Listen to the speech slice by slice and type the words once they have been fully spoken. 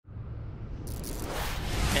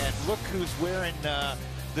Look who's wearing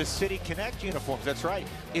the City Connect uniforms. That's right.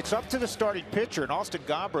 It's up to the starting pitcher, and Austin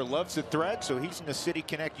Gomber loves the thread, so he's in the City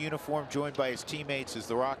Connect uniform, joined by his teammates as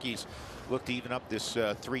the Rockies look to even up this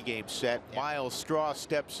three-game set. Miles Straw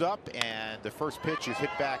steps up, and the first pitch is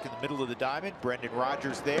hit back in the middle of the diamond. Brendan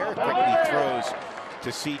Rodgers there. Quickly throws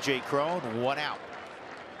to C.J. Cron. 1 out.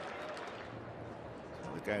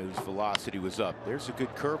 The guy whose velocity was up. There's a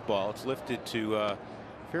good curveball. It's lifted to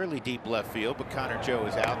fairly deep left field, but Connor Joe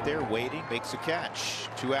is out there waiting, makes a catch.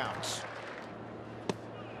 2 outs.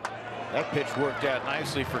 That pitch worked out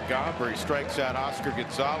nicely for Gomber. He strikes out Oscar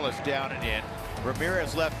Gonzalez down and in.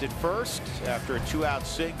 Ramirez left at first after a 2-out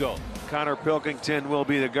single. Connor Pilkington will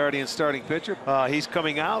be the Guardians starting pitcher. He's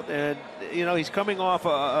coming out, and you know, he's coming off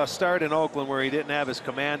a start in Oakland where he didn't have his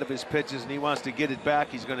command of his pitches, and he wants to get it back.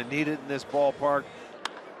 He's going to need it in this ballpark.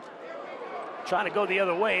 Trying to go the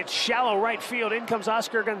other way. It's shallow right field. In comes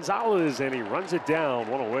Oscar Gonzalez, and he runs it down.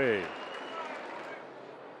 1 away.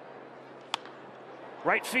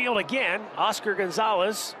 Right field again. Oscar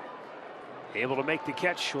Gonzalez able to make the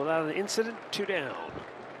catch without an incident. 2 down.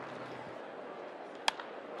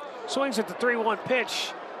 Swings at the 3-1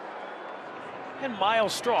 pitch. And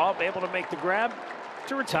Miles Straw able to make the grab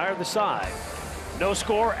to retire the side. No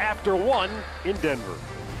score after 1 in Denver.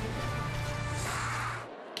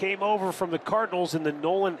 Came over from the Cardinals in the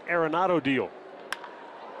Nolan Arenado deal.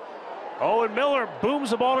 Owen Miller booms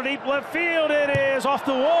the ball to deep left field. It is off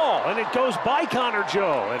the wall, and it goes by Connor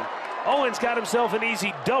Joe. And Owen's got himself an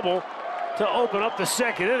easy double to open up the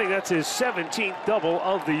second inning. That's his 17th double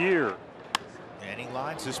of the year. And he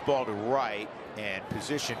lines this ball to right, and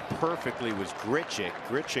positioned perfectly was Grichuk.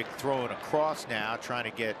 Grichuk throwing across now, trying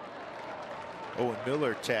to get Owen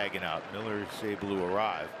Miller tagging out. Miller's able to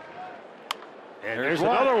arrive. And there's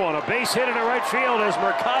another one, a base hit into right field as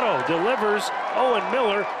Mercado delivers Owen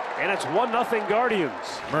Miller, and it's 1-0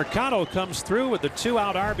 Guardians. Mercado comes through with the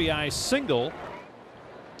 2-out RBI single.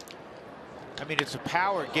 I mean, it's a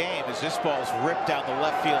power game as this ball's ripped down the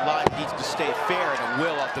left field line. It needs to stay fair, and it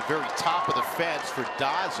will off the very top of the fence for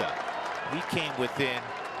Daza. He came within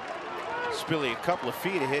Spilly a couple of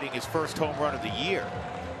feet of hitting his first home run of the year.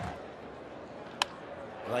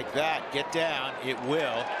 Like that, get down, it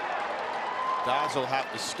will. Daza will have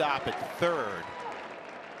to stop at third.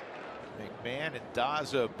 McMahon and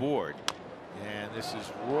Daza aboard. And this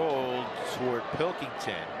is rolled toward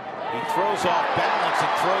Pilkington. He throws off balance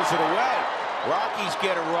and throws it away. Rockies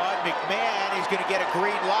get a run. McMahon is going to get a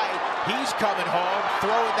green light. He's coming home,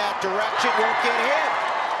 throwing that direction, won't get hit.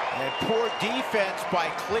 And poor defense by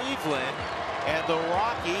Cleveland. And the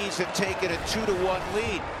Rockies have taken a 2-1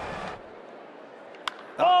 lead.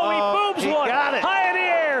 Oh, he booms one. Got it. High in the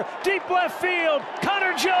air, deep left field.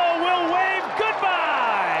 Connor Joe will wave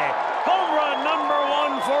goodbye. Home run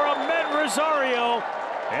 #1 for Ahmed Rosario.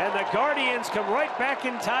 And the Guardians come right back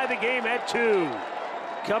and tie the game at 2.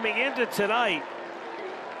 Coming into tonight,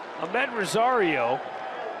 Ahmed Rosario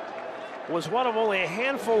was one of only a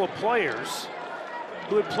handful of players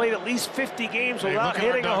who had played at least 50 games without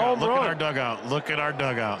hitting a home run. Look at our dugout. Look at our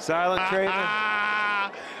dugout. Silent treatment.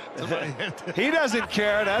 He doesn't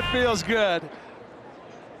care. That feels good.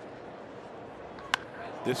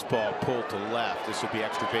 This ball pulled to left. This will be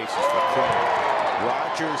extra bases for Cron.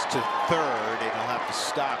 Rodgers to third, and he'll have to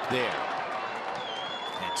stop there.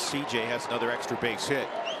 And CJ has another extra base hit.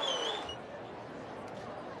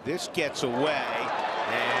 This gets away,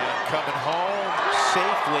 and coming home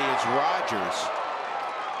safely is Rodgers.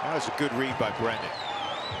 That was a good read by Brendan.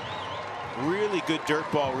 Really good dirt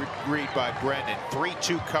ball read by Brendan.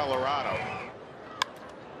 3-2 Colorado.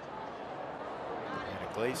 And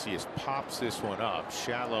Iglesias pops this one up.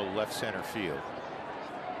 Shallow left center field.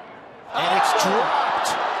 And it's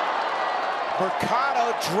dropped.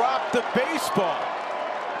 Mercado dropped the baseball.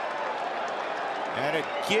 And a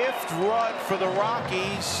gift run for the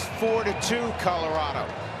Rockies. 4-2 Colorado.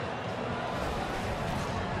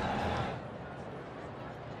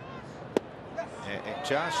 And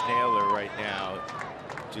Josh Naylor right now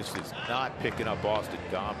just is not picking up Austin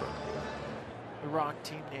Gomber. The Rock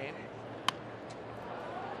team name.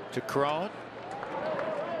 To Cron.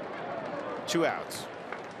 2 outs.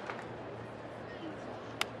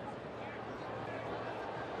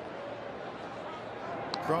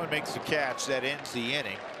 Cron makes the catch. That ends the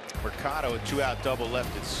inning. Mercado, a 2-out double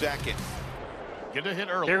left at second. Get a hit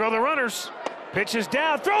early. Here go the runners. Pitch is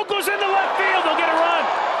down. Throw goes into left field. They'll get a run.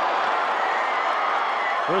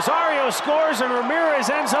 Rosario scores, and Ramirez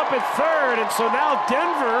ends up at third. And so now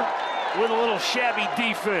Denver with a little shabby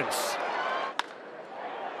defense.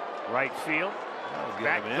 Right field.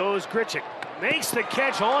 Back goes Grichuk. Makes the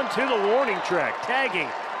catch onto the warning track. Tagging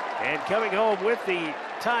and coming home with the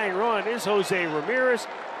tying run is Jose Ramirez.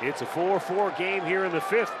 It's a 4-4 game here in the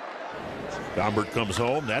 5th. Gombert comes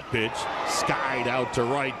home. That pitch skied out to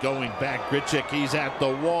right, going back. Grichuk, he's at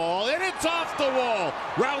the wall, and it's off the wall.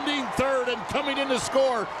 Rounding third and coming in to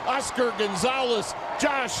score, Oscar Gonzalez.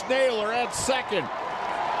 Josh Naylor at second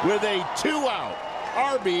with a 2-out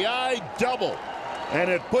RBI double. And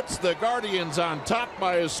it puts the Guardians on top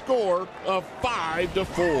by a score of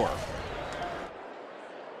 5-4.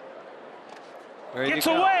 Gets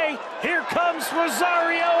away. Here comes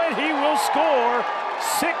Rosario, and he will score.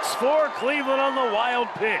 6-4 Cleveland on the wild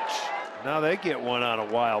pitch. Now they get one on a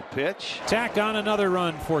wild pitch. Tack on another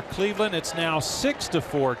run for Cleveland. It's now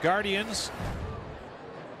 6-4 Guardians.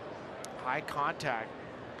 High contact.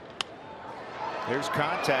 There's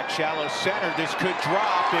contact, shallow center. This could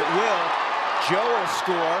drop. It will. Joe will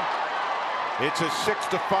score. It's a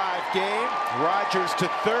 6-5 game. Rogers to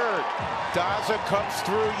third. Daza comes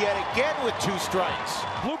through yet again with 2 strikes.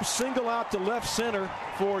 Bloop single out to left center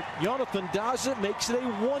for Jonathan Daza. Makes it a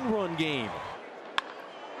 1-run game.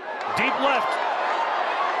 Deep left.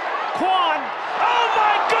 Kwan. Oh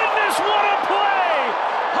my goodness, what a play!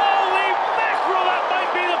 Holy mackerel, that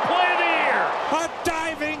might be the play of the year. A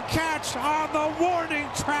diving catch on the warning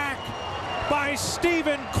track by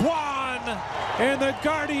Stephen Kwan, and the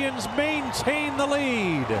Guardians maintain the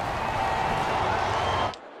lead.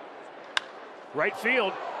 Right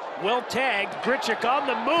field, well tagged. Grichuk on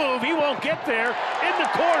the move. He won't get there. In the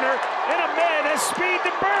corner, and a man has speed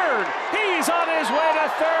to burn. He's on his way to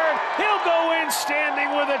third. He'll go in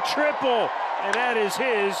standing with a triple, and that is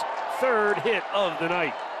his 3rd hit of the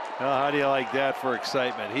night. How do you like that for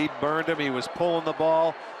excitement? He burned him. He was pulling the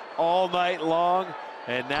ball all night long,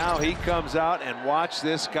 and now he comes out, and watch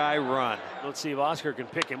this guy run. Let's see if Oscar can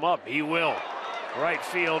pick him up. He will. Right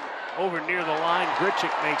field, over near the line.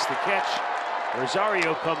 Grichuk makes the catch.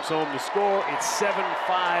 Rosario comes home to score. It's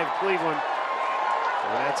 7-5 Cleveland.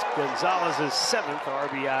 And that's Gonzalez's 7th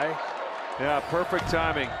RBI. Yeah, perfect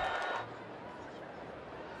timing.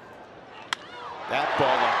 That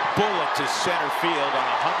ball a bullet to center field on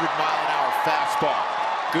a 100-mile-an-hour fastball.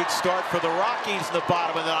 Good start for the Rockies in the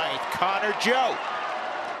bottom of the 9th. Connor Joe.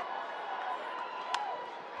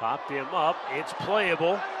 Popped him up. It's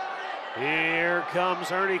playable. Here comes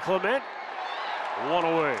Ernie Clement. 1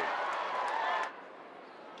 away.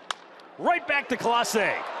 Right back to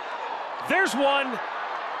Clase. There's one.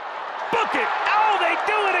 Book it. Oh, they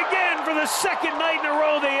do it again for the 2nd night in a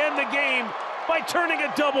row. They end the game by turning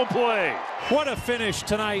a double play. What a finish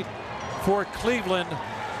tonight for Cleveland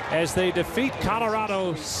as they defeat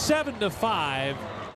Colorado 7-5